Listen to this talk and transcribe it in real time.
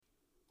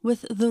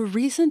With the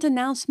recent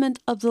announcement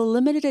of the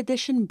limited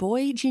edition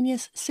Boy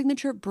Genius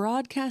Signature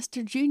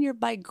Broadcaster Jr.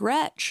 by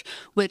Gretsch,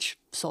 which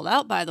sold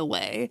out by the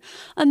way,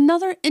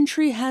 another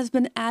entry has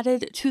been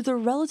added to the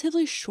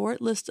relatively short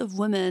list of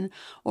women,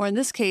 or in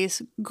this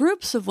case,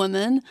 groups of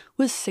women,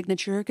 with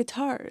signature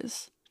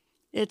guitars.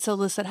 It's a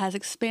list that has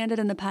expanded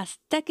in the past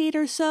decade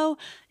or so,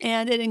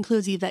 and it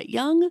includes Yvette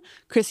Young,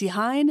 Chrissie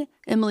Hynde,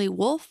 Emily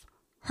Wolfe,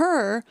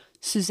 Her,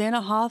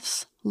 Susanna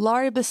Hoffs,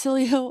 Laurie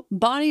Basilio,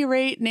 Bonnie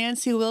Raitt,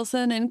 Nancy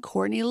Wilson, and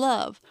Courtney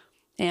Love.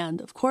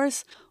 And, of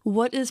course,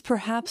 what is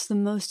perhaps the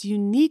most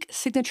unique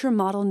signature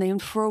model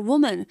named for a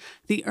woman,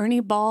 the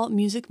Ernie Ball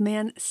Music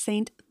Man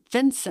St.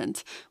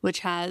 Vincent, which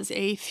has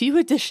a few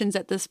additions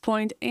at this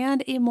point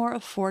and a more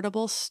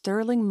affordable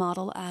Sterling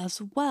model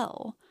as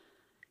well.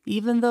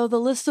 Even though the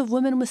list of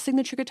women with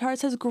signature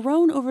guitars has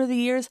grown over the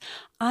years,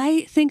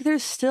 I think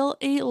there's still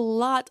a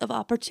lot of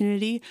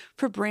opportunity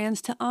for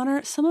brands to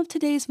honor some of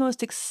today's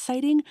most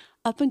exciting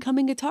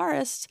up-and-coming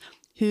guitarists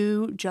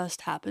who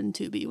just happen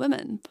to be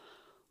women.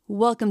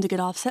 Welcome to Get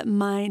Offset.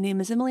 My name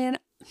is Emily, and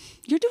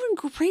you're doing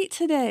great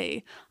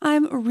today.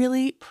 I'm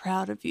really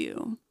proud of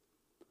you.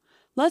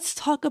 Let's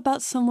talk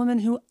about some women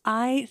who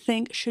I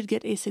think should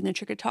get a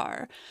signature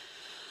guitar.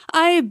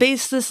 I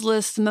base this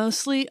list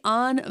mostly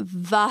on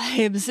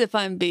vibes, if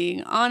I'm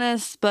being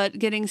honest, but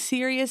getting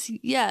serious,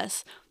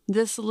 yes,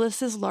 this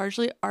list is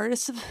largely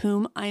artists of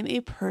whom I'm a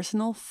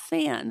personal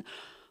fan.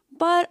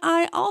 But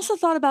I also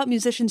thought about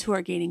musicians who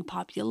are gaining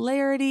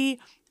popularity,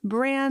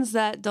 brands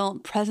that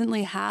don't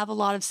presently have a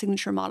lot of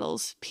signature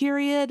models,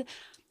 period,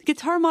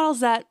 guitar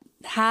models that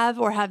have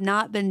or have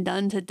not been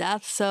done to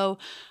death, so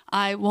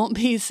I won't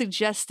be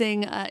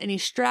suggesting any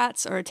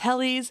Strats or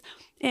Tellys.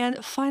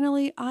 And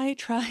finally, I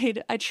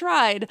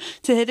tried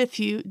to hit a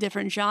few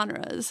different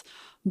genres.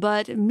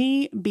 But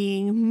me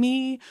being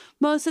me,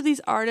 most of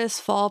these artists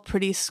fall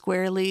pretty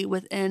squarely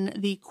within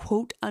the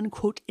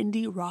quote-unquote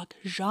indie rock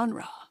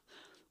genre.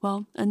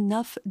 Well,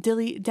 enough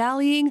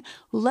dilly-dallying,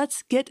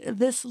 let's get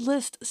this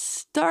list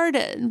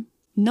started.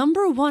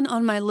 Number 1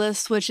 on my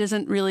list, which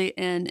isn't really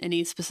in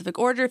any specific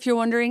order if you're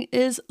wondering,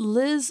 is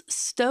Liz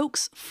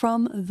Stokes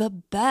from the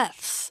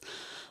Beths.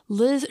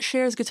 Liz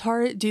shares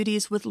guitar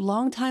duties with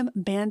longtime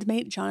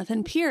bandmate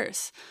Jonathan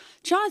Pierce.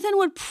 Jonathan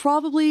would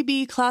probably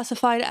be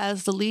classified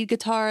as the lead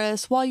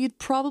guitarist, while you'd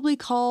probably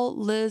call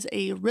Liz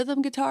a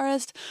rhythm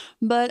guitarist,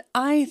 but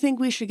I think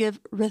we should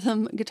give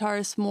rhythm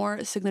guitarists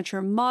more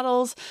signature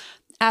models.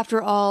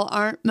 After all,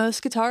 aren't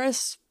most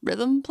guitarists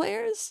rhythm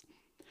players?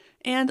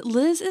 And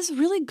Liz is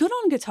really good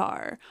on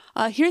guitar.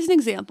 Here's an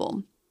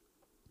example.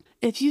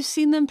 If you've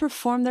seen them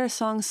perform their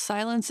song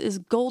Silence is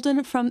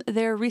Golden from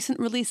their recent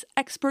release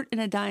Expert in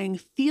a Dying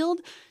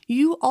Field,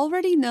 you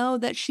already know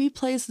that she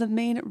plays the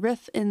main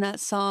riff in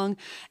that song,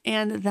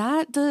 and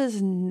that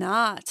does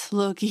not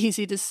look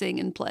easy to sing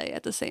and play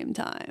at the same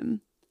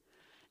time.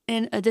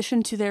 In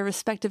addition to their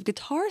respective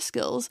guitar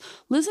skills,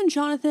 Liz and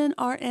Jonathan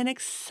are an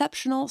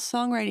exceptional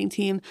songwriting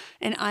team,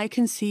 and I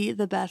can see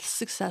the Beth's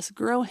success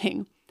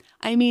growing.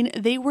 I mean,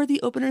 they were the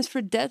openers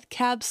for Death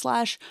Cab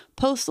 /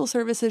 Postal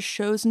Service's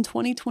shows in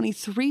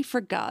 2023,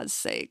 for God's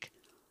sake.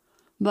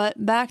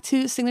 But back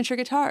to signature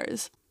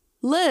guitars.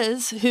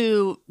 Liz,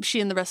 who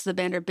she and the rest of the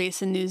band are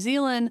based in New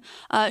Zealand,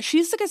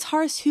 she's the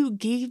guitarist who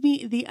gave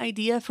me the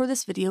idea for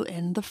this video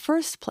in the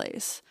first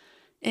place.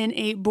 In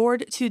a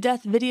Bored to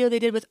Death video they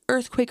did with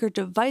Earthquaker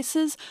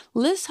Devices,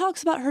 Liz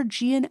talks about her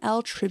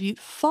G&L tribute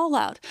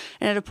Fallout,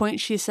 and at a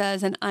point she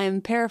says, and I'm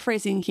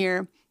paraphrasing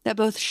here, that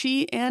both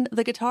she and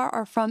the guitar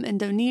are from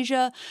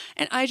Indonesia,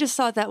 and I just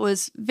thought that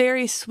was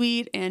very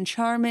sweet and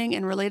charming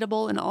and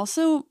relatable, and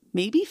also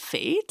maybe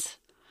fate?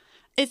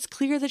 It's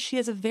clear that she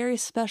has a very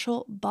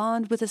special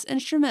bond with this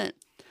instrument.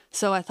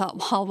 So I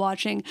thought while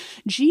watching,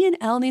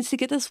 G&L needs to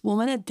get this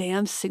woman a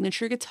damn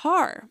signature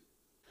guitar.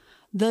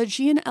 The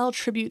G&L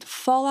tribute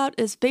Fallout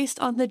is based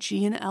on the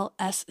G&L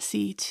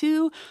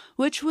SC2,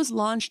 which was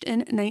launched in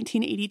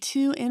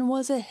 1982 and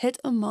was a hit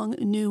among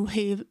new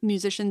wave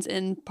musicians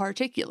in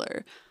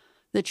particular.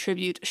 The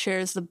tribute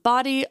shares the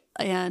body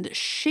and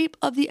shape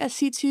of the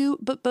SC2,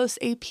 but boasts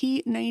a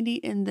P90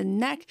 in the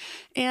neck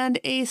and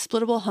a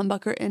splittable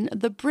humbucker in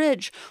the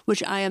bridge,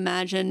 which I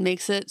imagine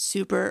makes it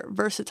super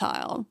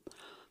versatile.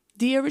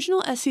 The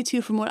original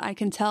SC2, from what I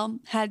can tell,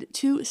 had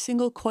 2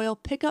 single coil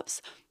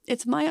pickups.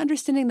 It's my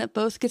understanding that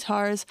both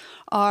guitars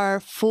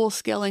are full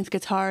scale-length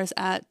guitars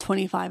at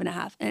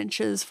 25.5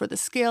 inches for the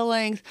scale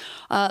length.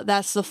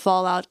 That's the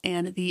Fallout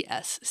and the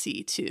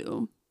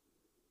SC2.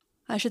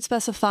 I should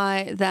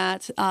specify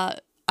that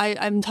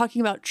I'm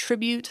talking about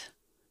tribute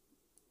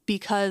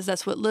because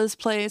that's what Liz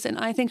plays, and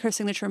I think her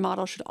signature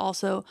model should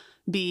also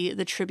be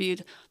the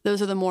tribute.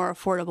 Those are the more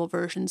affordable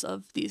versions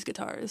of these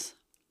guitars.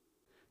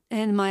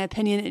 In my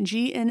opinion,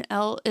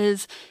 G&L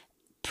is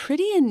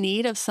pretty in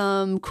need of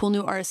some cool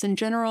new artists in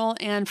general,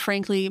 and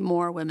frankly,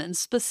 more women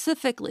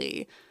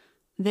specifically.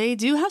 They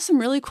do have some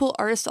really cool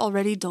artists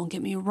already, don't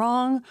get me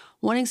wrong.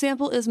 One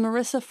example is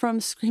Marissa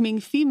from Screaming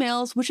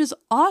Females, which is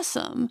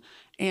awesome.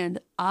 And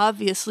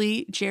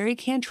obviously, Jerry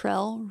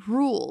Cantrell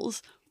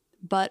rules.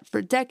 but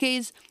for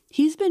decades,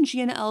 he's been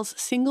G&L's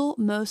single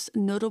most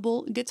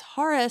notable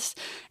guitarist,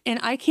 and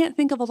I can't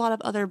think of a lot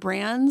of other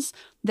brands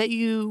that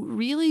you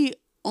really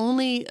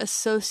only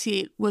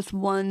associate with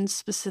one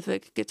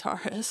specific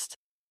guitarist.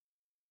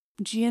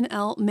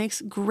 G&L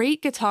makes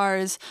great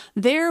guitars.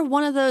 They're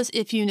one of those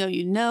if you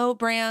know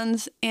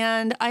brands,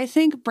 and I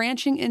think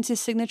branching into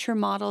signature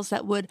models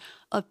that would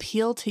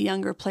appeal to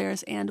younger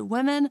players and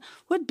women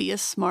would be a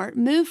smart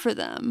move for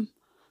them.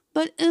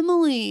 But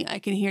Emily, I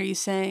can hear you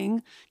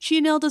saying,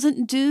 G&L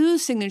doesn't do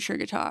signature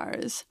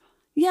guitars.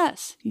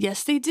 Yes,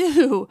 they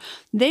do.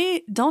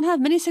 They don't have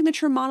many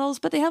signature models,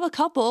 but they have a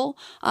couple.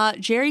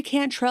 Jerry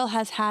Cantrell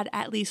has had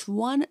at least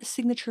one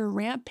signature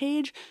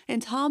Rampage,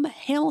 and Tom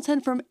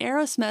Hamilton from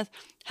Aerosmith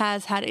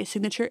has had a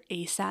signature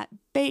ASAT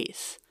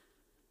bass.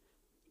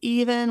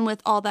 Even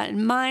with all that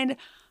in mind,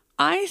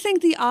 I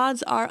think the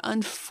odds are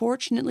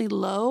unfortunately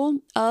low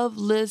of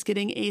Liz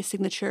getting a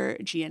signature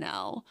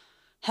G&L.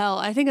 Hell,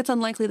 I think it's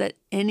unlikely that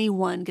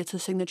anyone gets a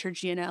signature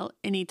G&L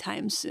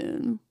anytime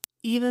soon.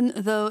 Even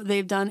though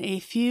they've done a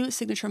few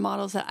signature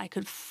models that I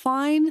could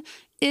find,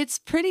 it's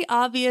pretty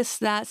obvious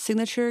that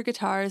signature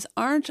guitars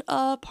aren't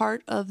a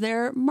part of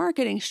their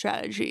marketing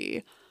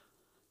strategy.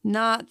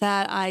 Not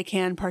that I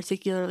can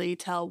particularly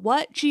tell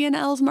what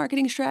G&L's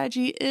marketing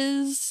strategy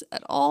is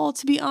at all,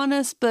 to be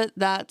honest, but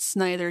that's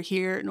neither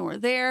here nor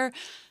there,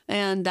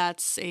 and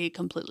that's a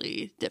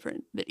completely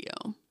different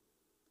video.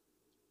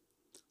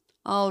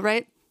 All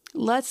right,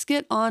 let's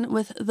get on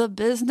with the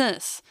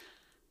business.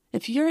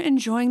 If you're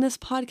enjoying this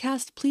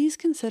podcast, please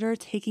consider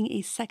taking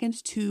a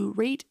second to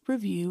rate,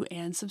 review,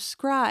 and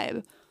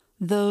subscribe.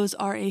 Those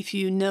are a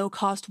few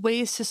no-cost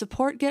ways to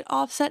support Get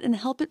Offset and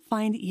help it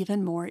find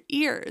even more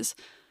ears.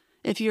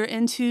 If you're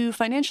into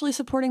financially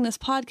supporting this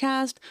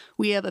podcast,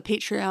 we have a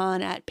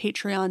Patreon at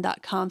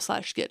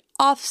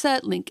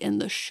patreon.com/getoffset, link in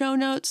the show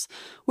notes,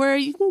 where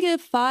you can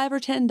give $5 or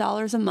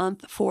 $10 a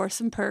month for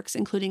some perks,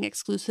 including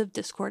exclusive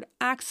Discord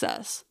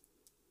access.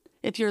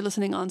 If you're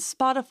listening on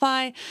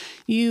Spotify,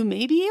 you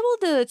may be able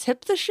to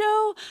tip the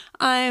show.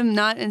 I'm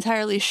not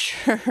entirely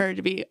sure,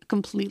 to be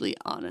completely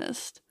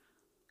honest.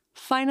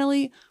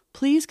 Finally,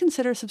 please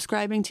consider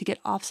subscribing to Get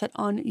Offset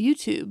on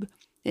YouTube.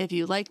 If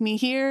you like me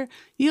here,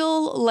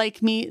 you'll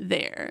like me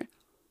there.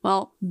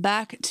 Well,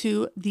 back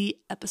to the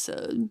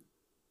episode.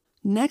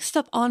 Next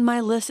up on my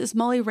list is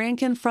Molly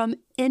Rankin from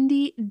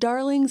Indie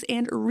Darlings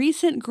and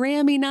recent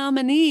Grammy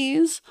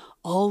nominees,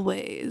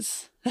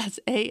 Alvvays. That's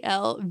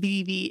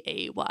Alvvays.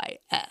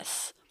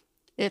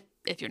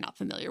 If you're not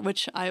familiar,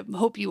 which I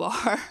hope you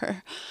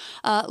are.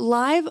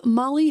 Live,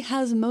 Molly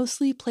has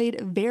mostly played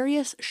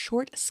various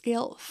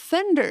short-scale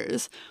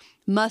Fenders,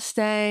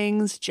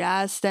 Mustangs,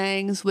 Jazz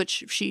Stangs,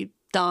 which she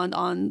donned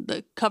on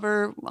the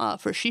cover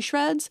for She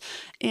Shreds,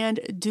 and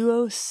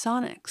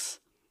Duosonics.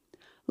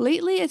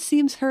 Lately, it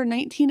seems her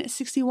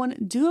 1961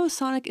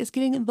 Duosonic is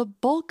getting the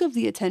bulk of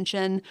the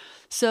attention,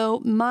 so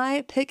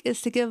my pick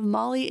is to give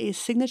Molly a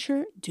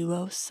signature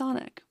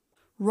Duosonic.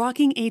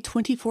 Rocking a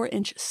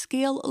 24-inch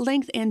scale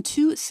length and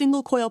 2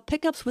 single-coil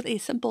pickups with a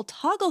simple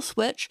toggle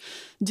switch,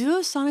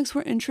 Duosonics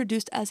were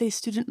introduced as a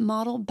student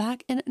model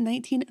back in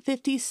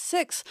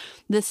 1956,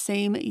 the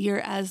same year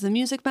as the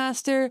Music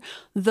Master,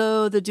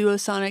 though the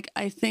Duosonic,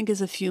 I think,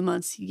 is a few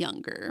months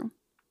younger.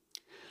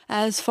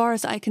 As far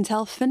as I can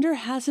tell, Fender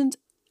hasn't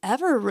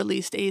ever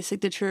released a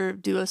signature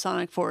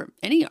Duosonic for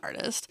any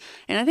artist,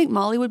 and I think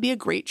Molly would be a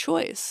great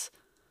choice.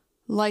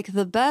 Like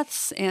the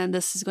Beths, and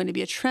this is going to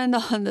be a trend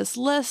on this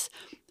list,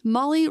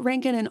 Molly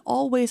Rankin and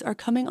Alvvays are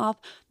coming off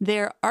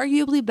their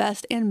arguably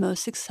best and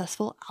most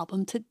successful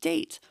album to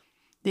date.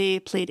 They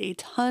played a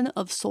ton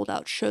of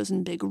sold-out shows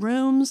in big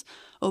rooms,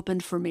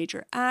 opened for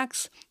major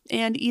acts,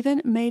 and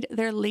even made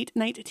their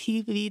late-night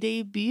TV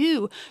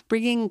debut,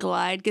 bringing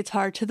glide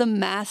guitar to the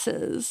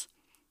masses.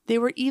 They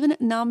were even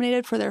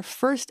nominated for their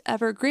first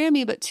ever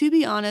Grammy, but to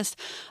be honest,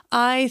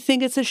 I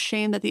think it's a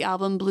shame that the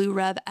album Blue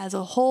Rev as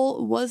a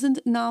whole wasn't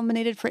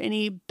nominated for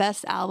any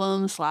Best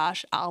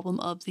Album/Album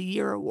of the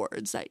Year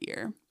awards that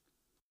year.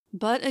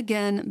 But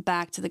again,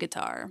 back to the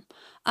guitar.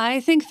 I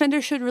think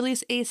Fender should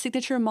release a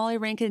signature Molly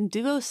Rankin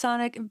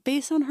Duosonic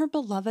based on her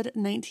beloved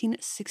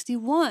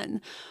 1961.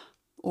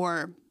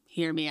 Or,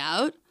 hear me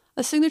out,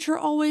 a signature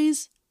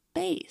Alvvays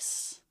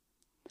bass.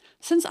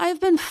 Since I've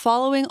been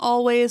following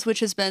Alvvays, which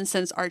has been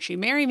since Archie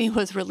Marry Me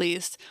was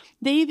released,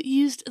 they've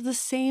used the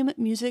same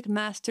Music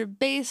Master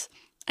bass,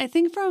 I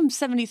think from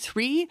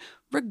 73,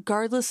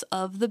 regardless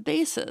of the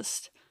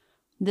bassist.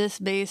 This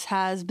bass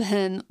has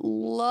been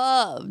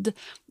loved.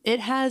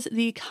 It has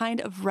the kind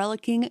of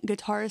relicking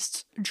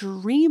guitarists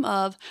dream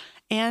of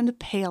and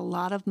pay a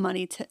lot of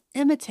money to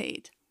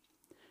imitate.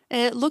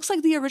 It looks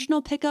like the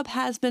original pickup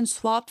has been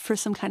swapped for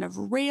some kind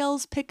of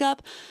rails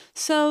pickup,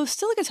 so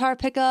still a guitar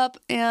pickup,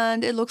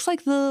 and it looks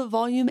like the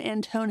volume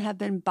and tone have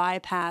been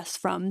bypassed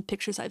from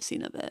pictures I've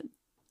seen of it.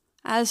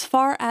 As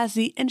far as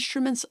the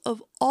instruments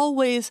of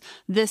Alvvays,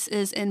 this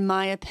is, in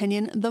my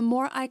opinion, the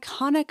more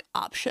iconic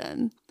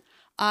option.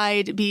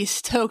 I'd be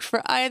stoked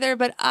for either,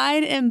 but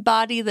I'd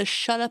embody the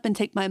shut up and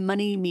take my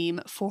money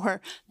meme for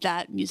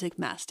that Music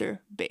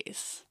Master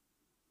bass.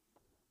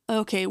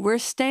 Okay, we're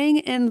staying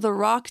in the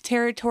rock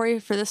territory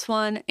for this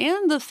one,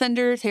 and the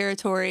Fender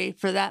territory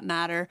for that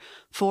matter,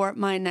 for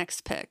my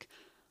next pick.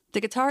 The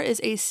guitar is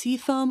a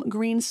Seafoam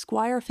Green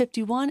Squier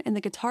 51, and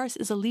the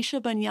guitarist is Alicia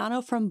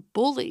Bagnano from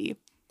Bully.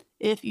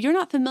 If you're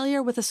not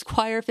familiar with a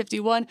Squier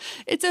 51,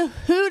 it's a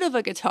hoot of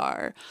a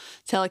guitar.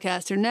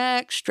 Telecaster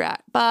neck,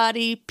 Strat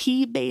body,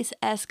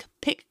 P-bass-esque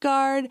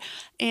pickguard,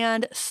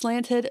 and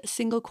slanted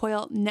single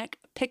coil neck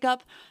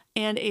pickup,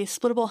 and a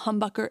splittable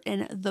humbucker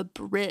in the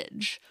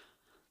bridge.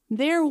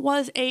 There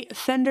was a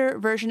Fender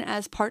version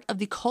as part of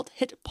the cult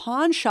hit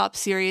Pawn Shop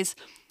series.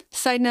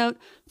 Side note,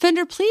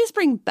 Fender, please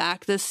bring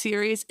back this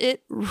series.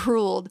 It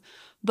ruled.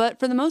 But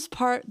for the most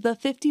part, the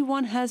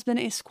 51 has been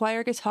a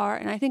Squier guitar,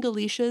 and I think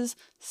Alicia's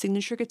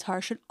signature guitar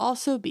should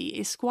also be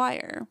a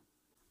Squier.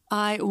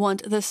 I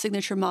want the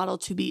signature model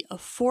to be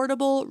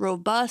affordable,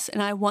 robust,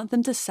 and I want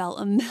them to sell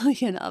 1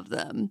 million of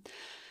them.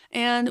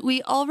 And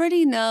we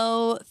already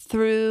know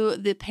through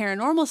the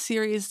Paranormal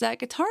series that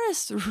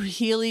guitarists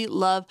really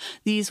love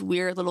these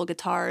weird little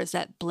guitars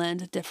that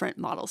blend different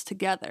models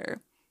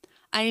together.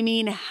 I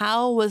mean,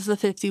 how was the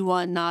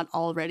 51 not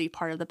already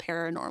part of the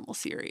Paranormal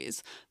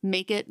series?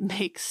 Make it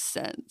make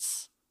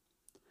sense.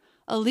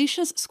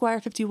 Alicia's Squier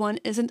 51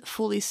 isn't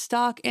fully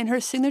stock, and her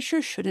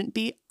signature shouldn't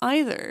be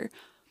either.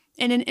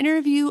 In an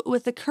interview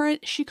with The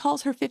Current, she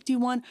calls her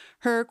 51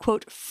 her,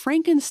 quote,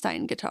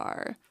 Frankenstein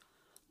guitar.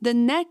 The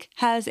neck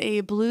has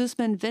a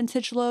Bluesman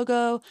Vintage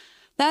logo.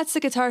 That's the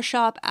guitar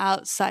shop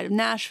outside of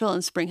Nashville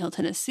in Spring Hill,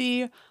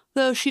 Tennessee,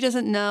 though she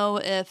doesn't know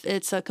if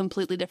it's a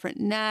completely different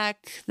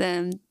neck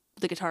than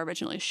the guitar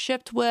originally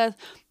shipped with,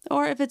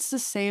 or if it's the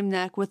same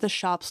neck with the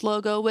shop's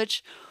logo,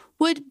 which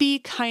would be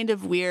kind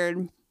of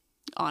weird,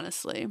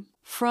 honestly.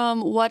 From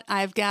what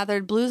I've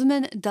gathered,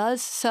 Bluesman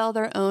does sell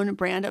their own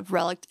brand of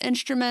relic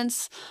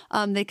instruments.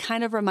 They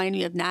kind of remind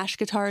me of Nash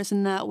guitars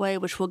in that way,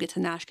 which we'll get to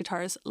Nash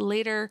guitars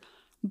later.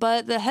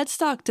 But the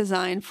headstock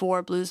design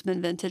for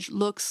Bluesman Vintage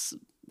looks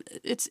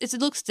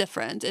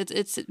different.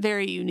 It's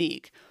very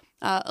unique.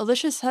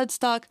 Alicia's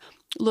headstock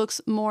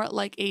looks more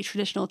like a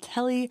traditional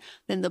Tele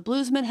than the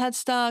Bluesman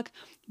headstock,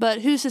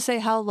 but who's to say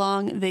how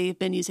long they've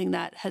been using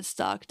that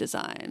headstock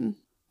design?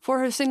 For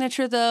her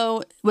signature,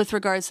 though, with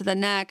regards to the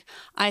neck,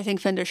 I think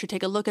Fender should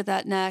take a look at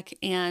that neck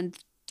and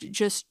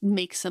just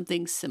make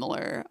something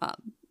similar.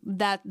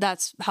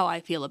 That's how I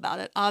feel about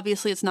it.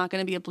 Obviously, it's not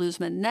going to be a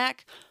Bluesman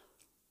neck.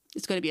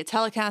 It's going to be a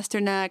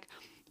Telecaster neck,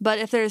 but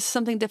if there's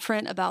something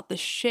different about the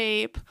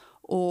shape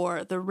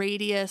or the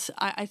radius,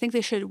 I think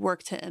they should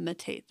work to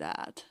imitate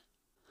that.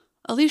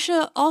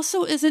 Alicia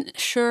also isn't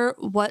sure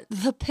what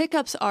the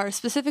pickups are.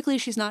 Specifically,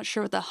 she's not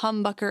sure what the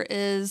humbucker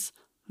is.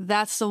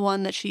 That's the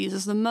one that she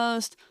uses the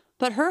most,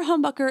 but her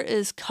humbucker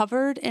is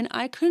covered, and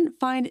I couldn't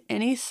find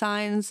any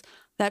signs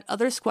that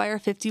other Squier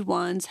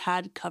 51s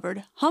had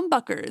covered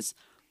humbuckers.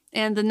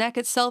 And the neck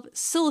itself is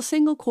still a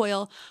single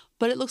coil,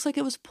 but it looks like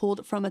it was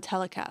pulled from a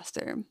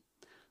Telecaster.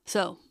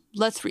 So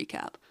let's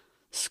recap.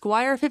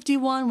 Squier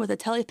 51 with a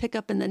Tele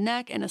pickup in the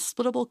neck and a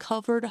splittable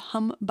covered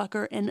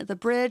humbucker in the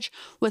bridge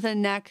with a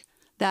neck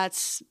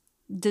that's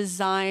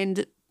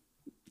designed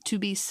to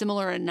be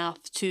similar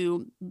enough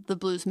to the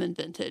Bluesman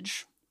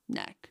Vintage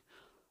neck.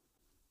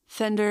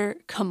 Fender,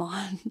 come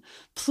on,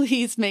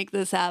 please make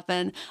this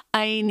happen.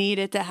 I need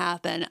it to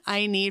happen.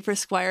 I need for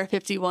Squier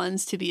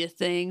 51s to be a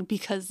thing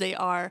because they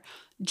are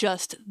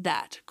just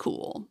that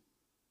cool.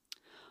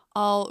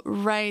 All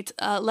right,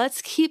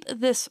 let's keep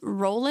this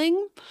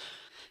rolling.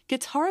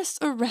 Guitarists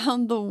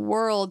around the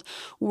world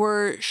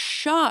were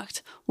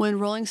shocked when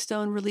Rolling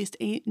Stone released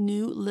a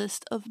new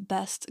list of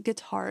best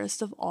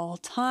guitarists of all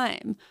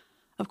time.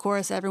 Of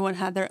course, everyone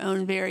had their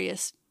own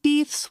various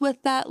beefs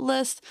with that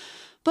list,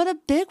 but a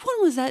big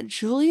one was that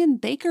Julian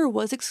Baker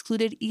was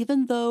excluded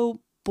even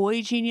though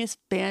Boy Genius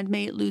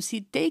bandmate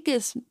Lucy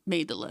Dacus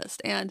made the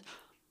list. And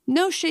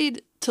no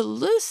shade to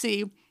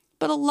Lucy,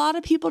 but a lot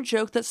of people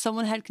joked that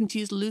someone had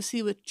confused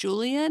Lucy with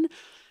Julian,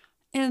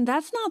 and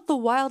that's not the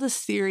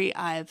wildest theory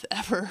I've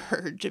ever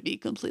heard, to be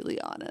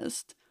completely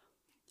honest.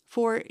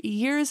 For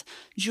years,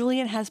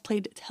 Julian has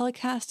played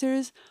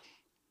Telecasters,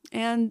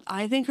 and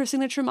I think her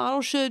signature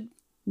model should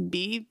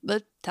be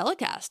a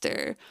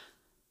Telecaster.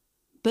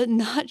 But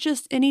not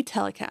just any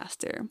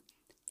Telecaster,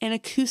 an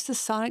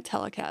Acoustasonic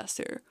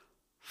Telecaster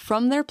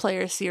from their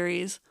Player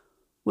series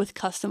with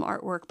custom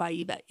artwork by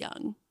Yvette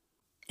Young.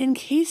 In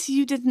case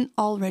you didn't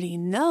already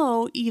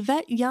know,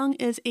 Yvette Young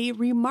is a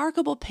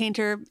remarkable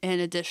painter in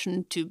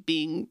addition to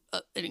being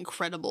an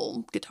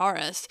incredible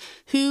guitarist,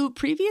 who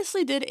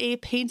previously did a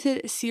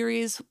painted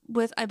series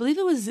with, I believe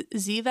it was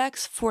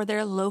Zevex for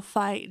their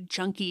Lo-Fi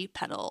Junkie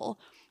pedal.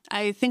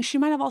 I think she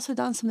might have also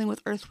done something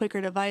with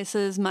Earthquaker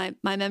Devices. My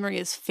memory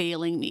is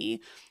failing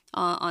me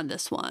on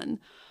this one.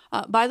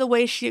 By the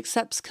way, she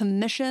accepts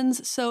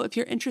commissions, so if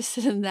you're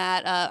interested in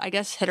that, I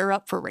guess hit her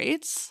up for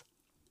rates.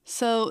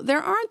 So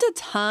there aren't a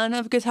ton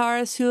of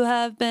guitarists who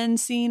have been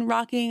seen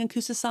rocking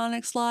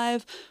Acoustasonics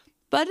live,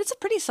 but it's a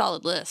pretty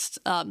solid list,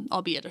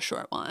 albeit a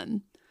short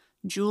one.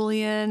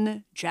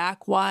 Julian,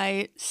 Jack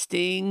White,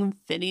 Sting,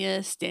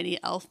 Phineas, Danny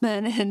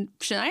Elfman, and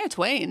Shania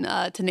Twain,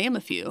 to name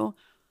a few.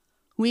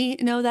 We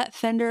know that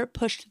Fender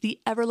pushed the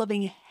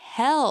ever-loving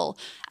hell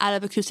out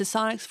of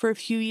Acoustasonics for a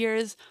few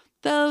years,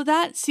 though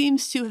that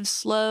seems to have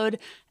slowed,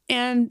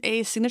 and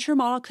a signature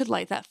model could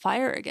light that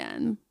fire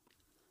again.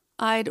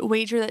 I'd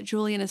wager that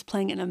Julian is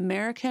playing an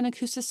American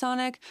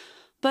Acoustasonic,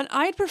 but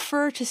I'd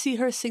prefer to see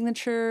her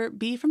signature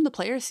be from the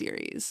Player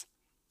Series.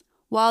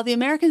 While the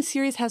American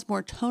Series has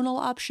more tonal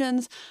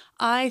options,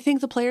 I think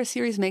the Player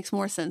Series makes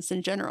more sense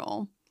in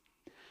general.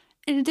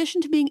 In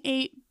addition to being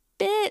a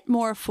bit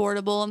more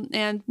affordable,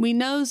 and we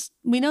know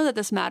that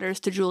this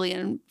matters to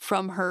Julian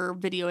from her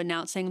video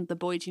announcing the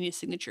Boy Genius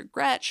signature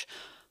Gretsch,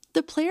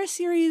 the Player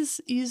Series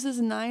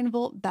uses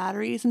 9-volt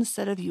batteries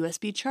instead of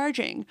USB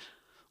charging,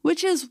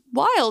 which is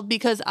wild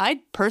because I'd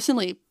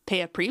personally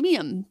pay a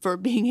premium for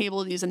being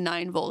able to use a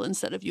 9-volt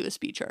instead of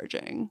USB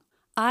charging.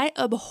 I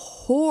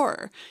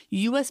abhor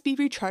USB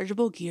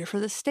rechargeable gear for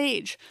the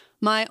stage.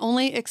 My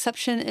only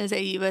exception is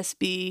a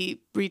USB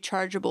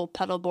rechargeable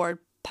pedal board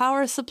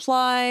power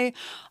supply,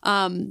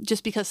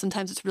 just because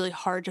sometimes it's really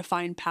hard to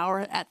find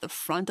power at the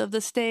front of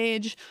the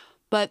stage.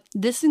 But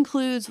this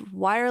includes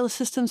wireless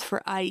systems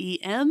for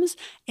IEMs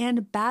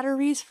and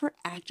batteries for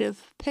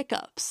active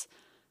pickups.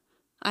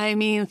 I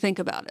mean, think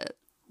about it.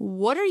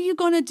 What are you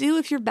going to do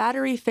if your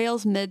battery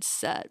fails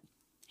mid-set?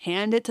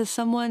 Hand it to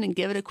someone and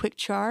give it a quick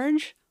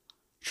charge?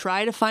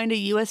 Try to find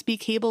a USB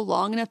cable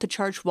long enough to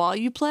charge while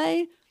you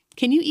play?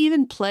 Can you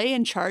even play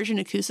and charge an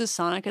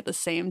Acoustasonic at the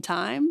same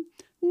time?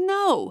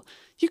 No,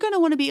 you're going to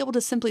want to be able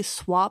to simply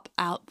swap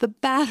out the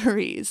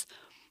batteries.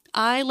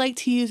 I like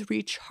to use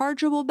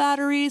rechargeable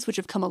batteries, which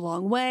have come a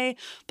long way,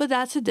 but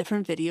that's a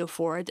different video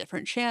for a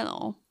different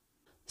channel.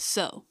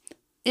 So,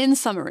 in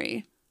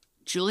summary,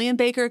 Julian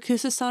Baker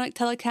Acoustasonic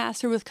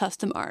Telecaster with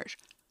custom art.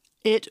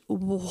 It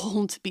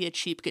won't be a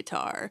cheap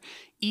guitar,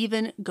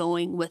 even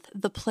going with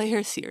the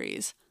Player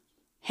Series.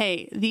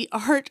 Hey, the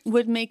art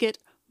would make it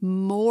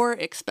more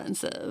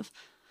expensive.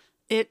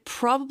 It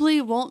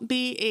probably won't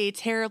be a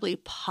terribly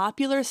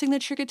popular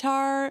signature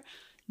guitar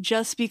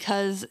just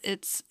because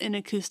it's an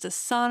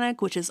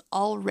Acoustasonic, which is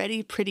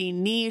already pretty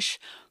niche,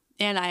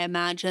 and I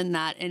imagine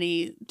that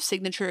any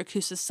signature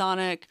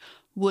Acoustasonic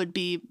would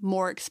be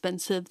more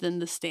expensive than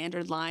the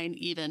standard line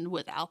even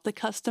without the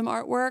custom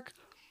artwork.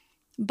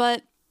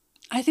 But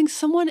I think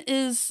someone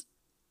is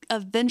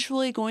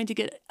eventually going to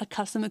get a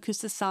custom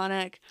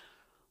Acoustasonic.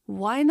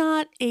 Why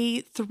not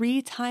a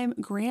 3-time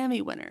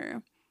Grammy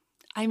winner?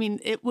 I mean,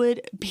 it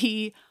would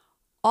be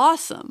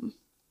awesome.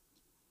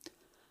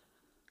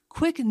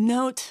 Quick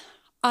note,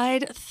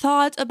 I'd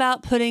thought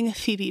about putting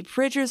Phoebe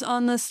Bridgers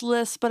on this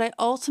list, but I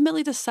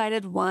ultimately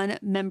decided one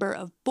member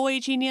of Boy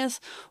Genius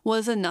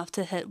was enough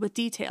to hit with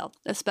detail,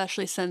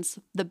 especially since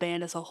the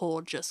band as a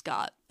whole just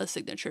got a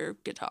signature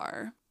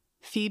guitar.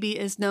 Phoebe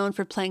is known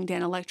for playing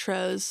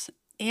Danelectros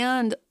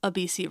and a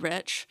BC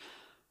Rich.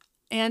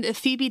 And if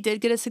Phoebe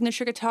did get a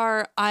signature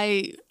guitar,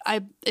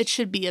 it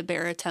should be a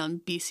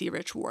baritone BC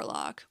Rich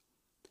Warlock.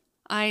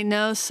 I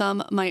know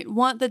some might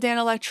want the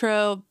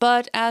Danelectro,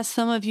 but as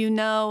some of you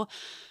know,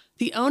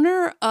 the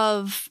owner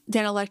of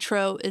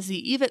Danelectro is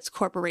the Evitz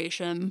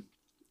Corporation,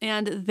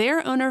 and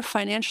their owner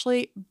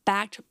financially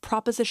backed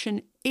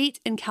Proposition 8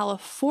 in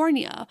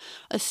California,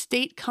 a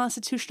state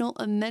constitutional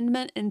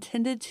amendment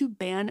intended to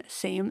ban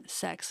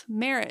same-sex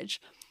marriage.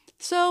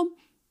 So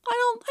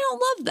I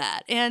don't love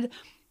that, and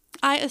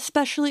I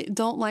especially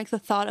don't like the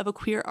thought of a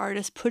queer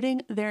artist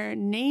putting their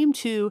name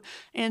to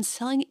and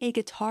selling a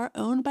guitar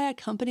owned by a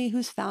company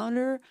whose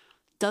founder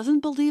doesn't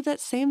believe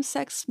that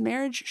same-sex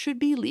marriage should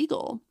be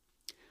legal.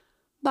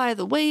 By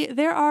the way,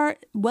 there are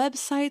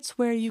websites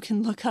where you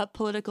can look up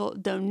political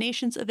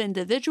donations of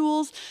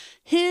individuals.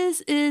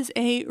 His is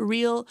a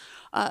real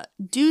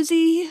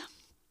doozy.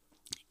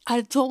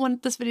 I don't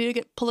want this video to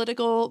get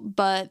political,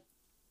 but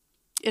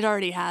it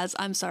already has.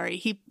 I'm sorry.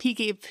 He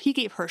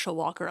gave Herschel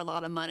Walker a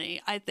lot of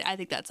money. I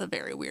think that's a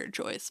very weird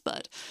choice,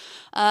 but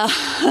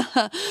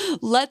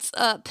let's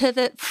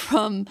pivot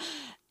from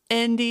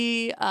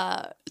indie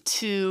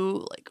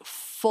to like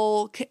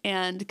folk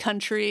and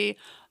country.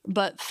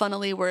 But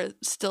funnily, we're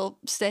still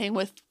staying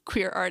with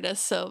queer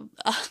artists. So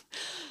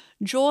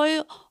Joy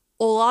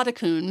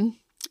Oladokun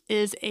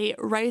is a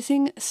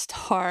rising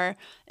star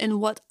in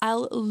what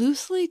I'll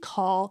loosely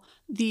call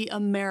the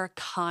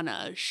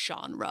Americana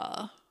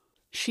genre.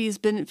 She's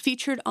been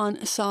featured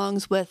on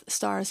songs with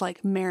stars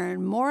like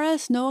Maren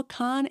Morris, Noah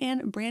Kahan,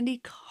 and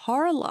Brandi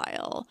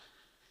Carlile.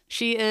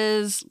 She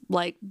is,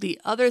 like the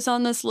others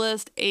on this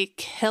list, a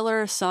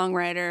killer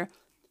songwriter.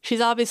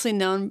 She's obviously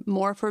known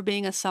more for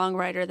being a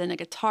songwriter than a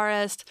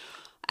guitarist,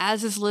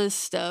 as is Liz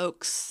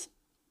Stokes,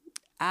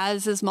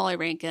 as is Molly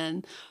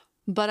Rankin,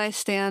 but I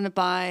stand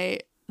by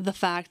the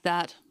fact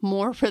that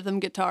more rhythm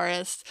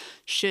guitarists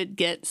should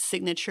get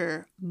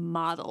signature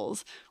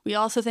models. We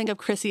also think of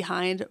Chrissie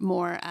Hynde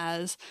more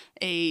as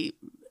a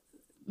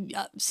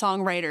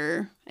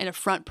songwriter and a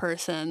front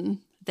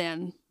person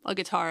than a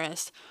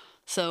guitarist.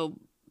 So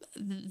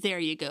there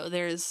you go.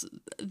 There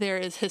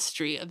is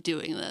history of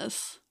doing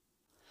this.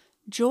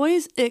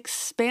 Joy's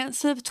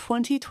expansive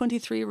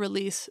 2023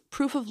 release,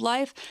 Proof of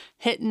Life,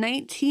 hit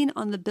 19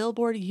 on the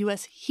Billboard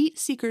US Heat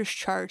Seekers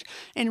chart,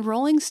 and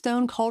Rolling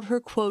Stone called her,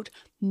 quote,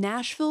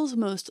 Nashville's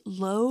most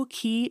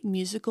low-key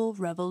musical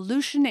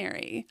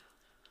revolutionary.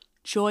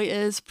 Joy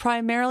is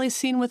primarily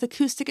seen with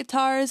acoustic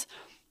guitars,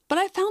 but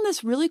I found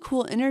this really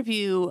cool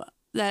interview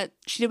that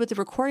she did with the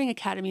Recording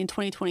Academy in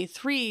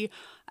 2023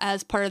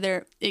 as part of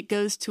their It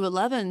Goes to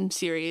 11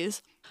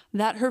 series,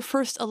 that her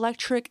first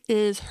electric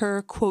is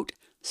her, quote,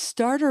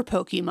 starter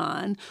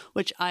Pokemon,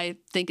 which I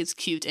think is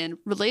cute and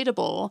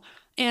relatable,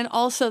 and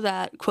also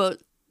that,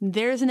 quote,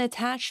 there's an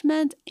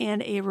attachment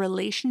and a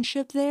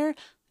relationship there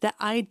that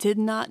I did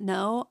not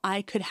know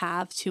I could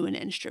have to an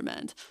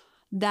instrument.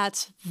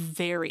 That's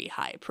very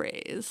high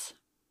praise.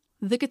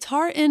 The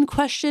guitar in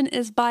question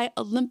is by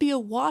Olympia,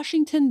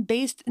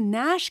 Washington-based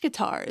Nash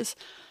Guitars.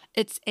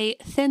 It's a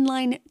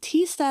thin-line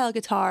T-style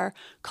guitar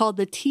called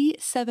the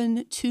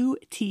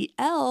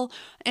T72TL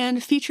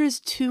and features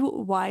 2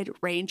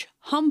 wide-range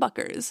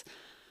humbuckers.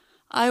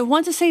 I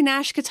want to say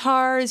Nash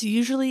Guitars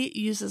usually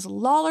uses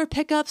Lawler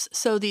pickups,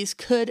 so these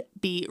could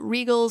be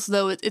Regals,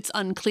 though it's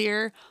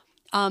unclear.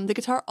 The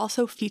guitar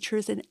also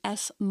features an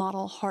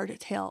S-model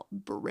hardtail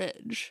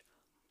bridge.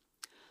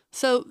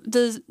 So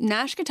does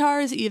Nash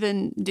Guitars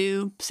even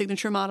do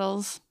signature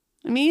models?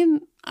 I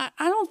mean, I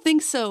don't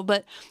think so,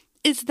 but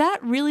is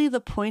that really the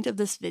point of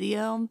this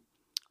video?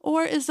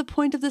 Or is the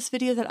point of this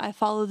video that I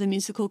follow the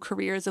musical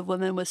careers of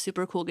women with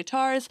super cool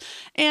guitars,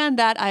 and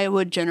that I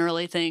would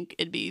generally think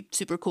it'd be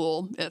super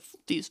cool if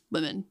these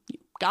women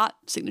got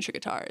signature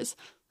guitars?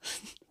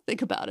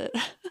 Think about it.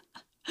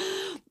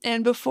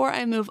 And before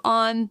I move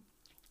on,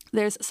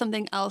 there's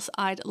something else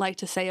I'd like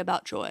to say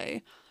about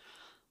Joy.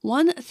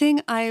 One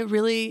thing I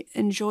really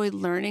enjoyed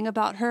learning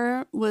about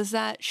her was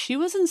that she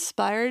was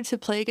inspired to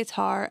play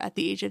guitar at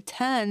the age of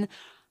 10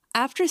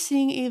 after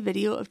seeing a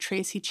video of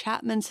Tracy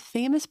Chapman's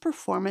famous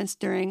performance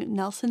during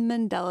Nelson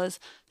Mandela's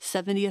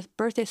 70th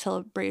birthday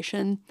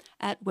celebration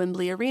at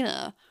Wembley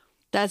Arena.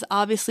 That's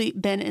obviously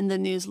been in the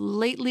news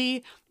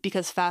lately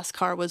because Fast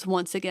Car was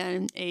once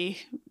again a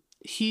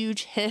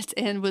huge hit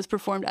and was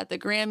performed at the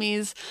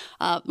Grammys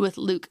with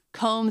Luke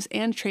Combs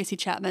and Tracy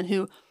Chapman,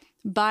 who,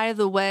 by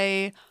the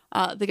way,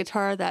 the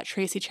guitar that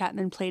Tracy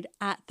Chapman played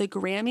at the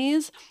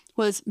Grammys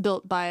was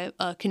built by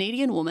a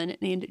Canadian woman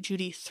named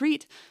Judy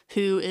Threet,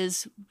 who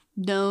is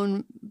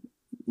known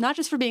not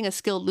just for being a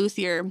skilled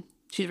luthier,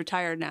 she's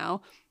retired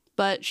now,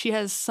 but she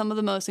has some of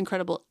the most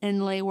incredible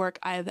inlay work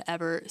I've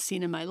ever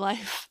seen in my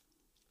life.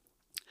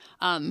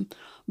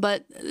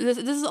 But this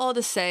is all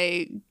to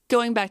say,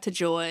 going back to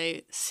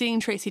Joy, seeing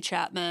Tracy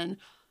Chapman,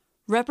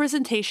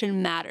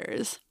 representation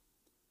matters.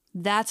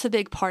 That's a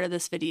big part of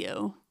this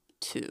video,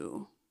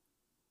 too.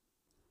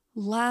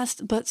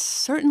 Last but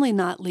certainly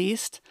not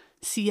least,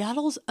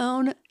 Seattle's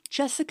own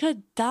Jessica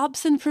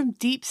Dobson from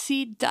Deep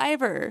Sea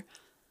Diver.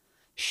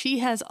 She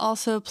has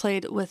also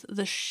played with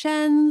the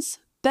Shens,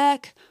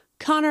 Beck,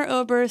 Conor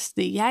Oberst,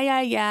 the Yeah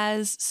Yeah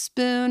Yeahs,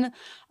 Spoon.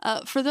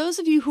 For those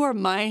of you who are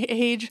my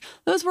age,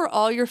 those were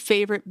all your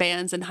favorite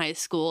bands in high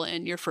school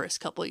and your first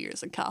couple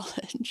years in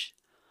college.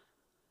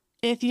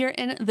 If you're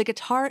in the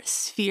guitar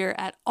sphere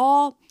at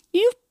all,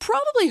 you've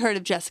probably heard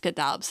of Jessica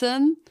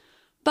Dobson.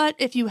 But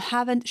if you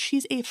haven't,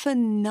 she's a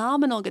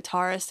phenomenal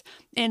guitarist,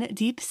 and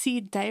Deep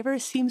Sea Diver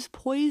seems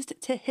poised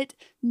to hit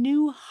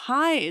new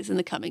highs in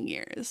the coming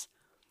years.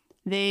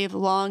 They've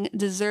long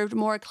deserved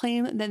more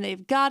acclaim than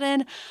they've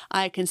gotten.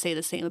 I can say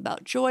the same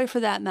about Joy for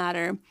that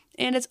matter,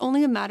 and it's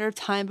only a matter of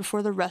time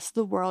before the rest of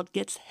the world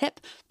gets hip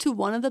to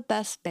one of the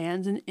best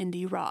bands in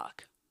indie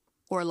rock.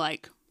 Or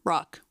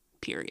rock,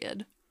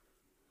 period.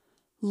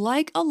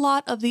 Like a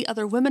lot of the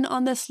other women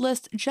on this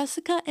list,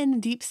 Jessica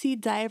and Deep Sea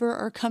Diver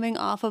are coming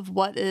off of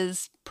what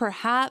is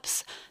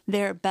perhaps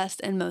their best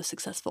and most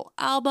successful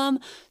album,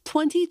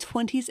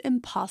 2020's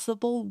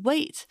Impossible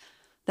Weight.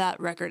 That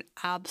record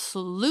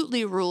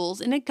absolutely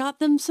rules, and it got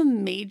them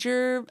some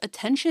major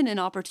attention and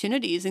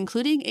opportunities,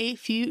 including a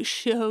few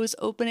shows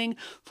opening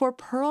for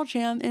Pearl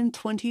Jam in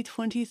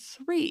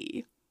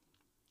 2023.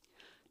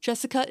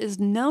 Jessica is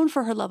known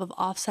for her love of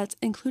offsets,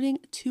 including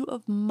 2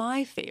 of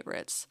my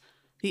favorites,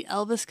 the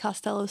Elvis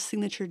Costello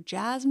signature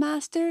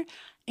Jazzmaster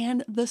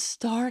and the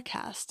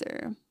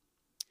Starcaster.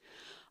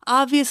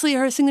 Obviously,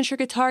 her signature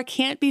guitar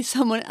can't be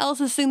someone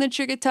else's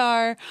signature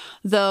guitar,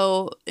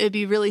 though it'd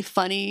be really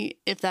funny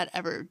if that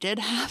ever did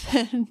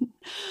happen.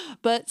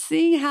 But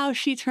seeing how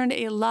she turned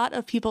a lot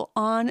of people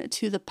on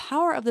to the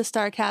power of the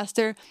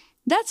Starcaster,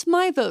 that's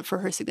my vote for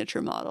her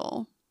signature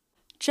model.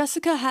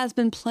 Jessica has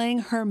been playing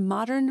her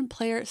Modern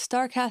Player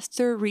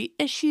Starcaster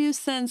reissue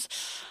since,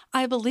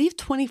 I believe,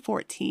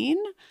 2014.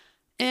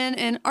 In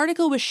an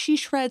article with She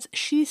Shreds,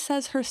 she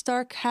says her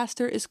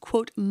Starcaster is,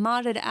 quote,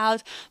 modded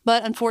out,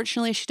 but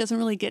unfortunately she doesn't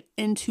really get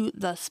into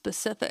the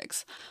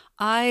specifics.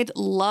 I'd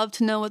love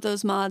to know what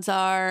those mods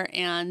are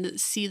and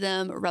see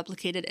them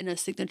replicated in a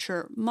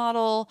signature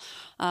model,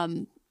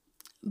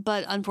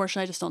 but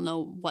unfortunately I just don't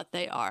know what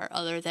they are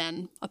other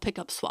than a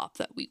pickup swap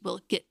that we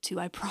will get to,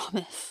 I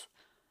promise.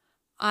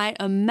 I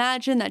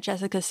imagine that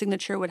Jessica's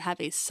signature would have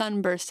a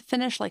sunburst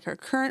finish like her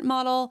current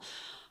model.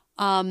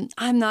 I'm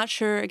not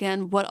sure,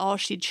 again, what all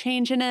she'd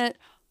change in it,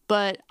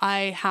 but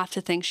I have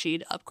to think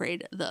she'd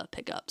upgrade the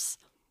pickups.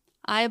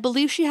 I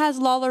believe she has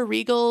Lawler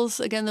Regals.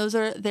 Again, those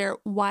are their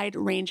wide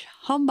range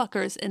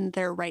humbuckers in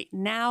there right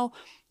now.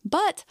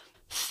 But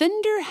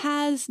Fender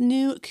has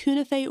new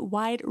Cuneife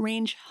wide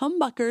range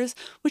humbuckers,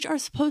 which are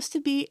supposed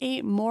to be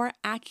a more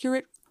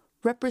accurate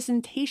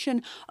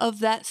representation of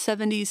that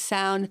 70s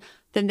sound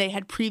than they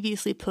had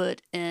previously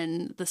put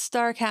in the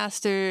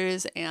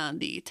Starcasters and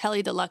the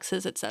Tele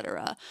Deluxes,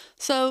 etc.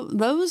 So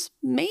those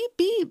may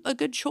be a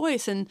good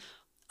choice, and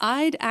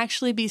I'd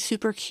actually be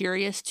super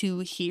curious to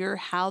hear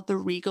how the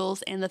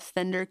Regals and the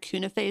Fender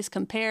Cuneifes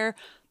compare.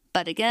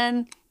 But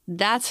again,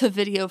 that's a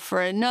video for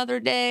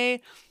another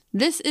day.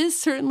 This is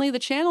certainly the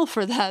channel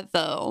for that,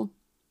 though.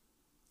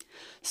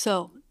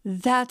 So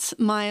that's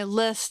my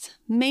list,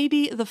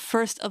 maybe the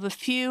first of a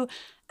few.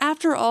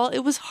 After all, it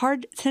was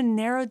hard to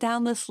narrow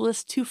down this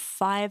list to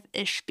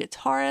 5-ish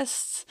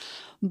guitarists,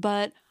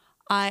 but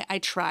I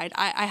tried.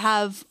 I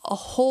have a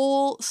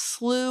whole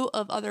slew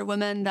of other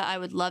women that I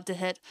would love to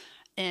hit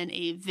in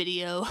a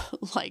video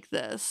like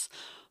this.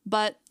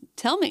 But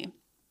tell me,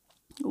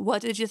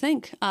 what did you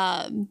think?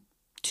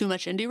 Too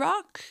much indie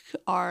rock?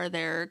 Are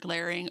there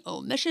glaring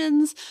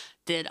omissions?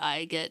 Did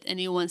I get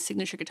anyone's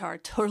signature guitar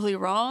totally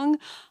wrong?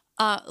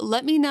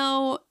 Let me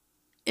know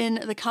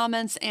in the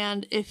comments,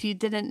 and if you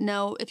didn't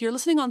know, if you're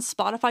listening on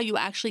Spotify, you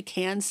actually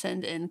can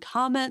send in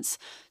comments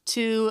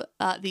to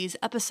these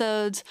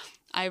episodes.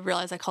 I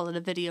realized I called it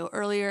a video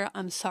earlier.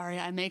 I'm sorry,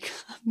 I make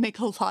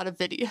a lot of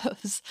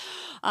videos.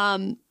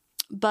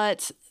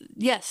 But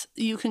yes,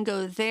 you can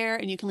go there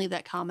and you can leave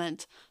that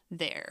comment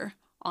there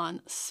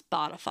on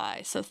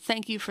Spotify. So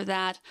thank you for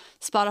that.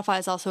 Spotify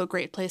is also a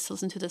great place to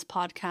listen to this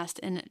podcast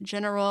in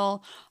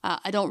general.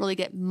 I don't really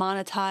get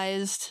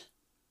monetized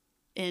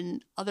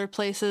in other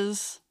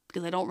places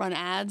because I don't run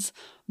ads,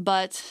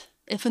 but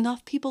if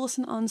enough people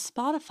listen on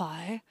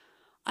Spotify,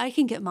 I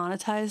can get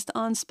monetized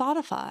on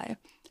Spotify.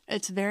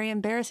 It's very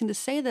embarrassing to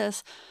say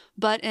this,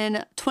 but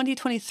in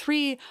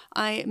 2023,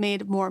 I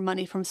made more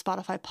money from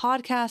Spotify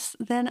podcasts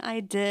than I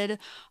did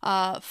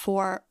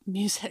for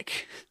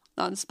music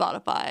on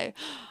Spotify.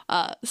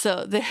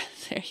 So there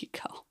you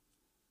go.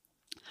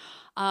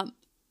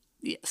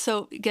 Yeah,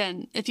 so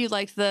again, if you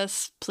like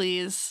this,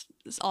 please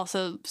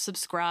also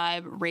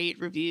subscribe, rate,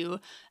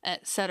 review,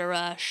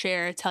 etc.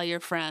 Share, tell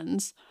your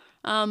friends.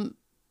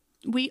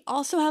 We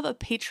also have a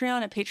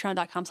Patreon at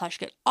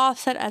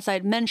patreon.com/getoffset, as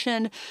I'd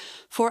mentioned.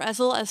 For as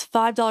little as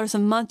 $5 a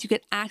month, you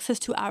get access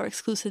to our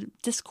exclusive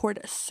Discord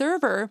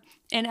server.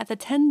 And at the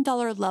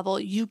 $10 level,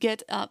 you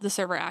get the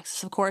server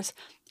access, of course,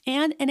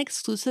 and an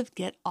exclusive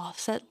Get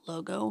Offset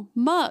logo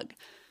mug.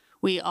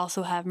 We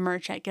also have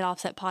merch at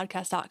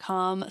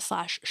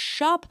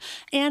getoffsetpodcast.com/shop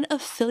and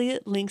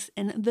affiliate links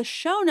in the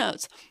show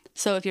notes.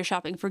 So if you're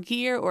shopping for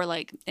gear or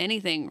like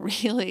anything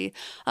really,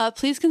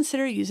 please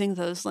consider using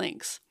those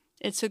links.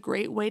 It's a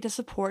great way to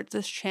support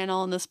this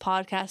channel and this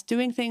podcast,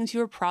 doing things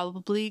you're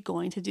probably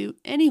going to do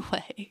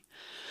anyway.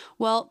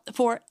 Well,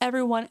 for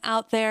everyone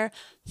out there,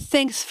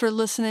 thanks for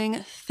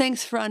listening.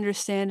 Thanks for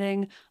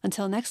understanding.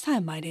 Until next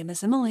time, my name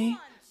is Emily.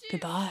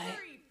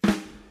 Goodbye.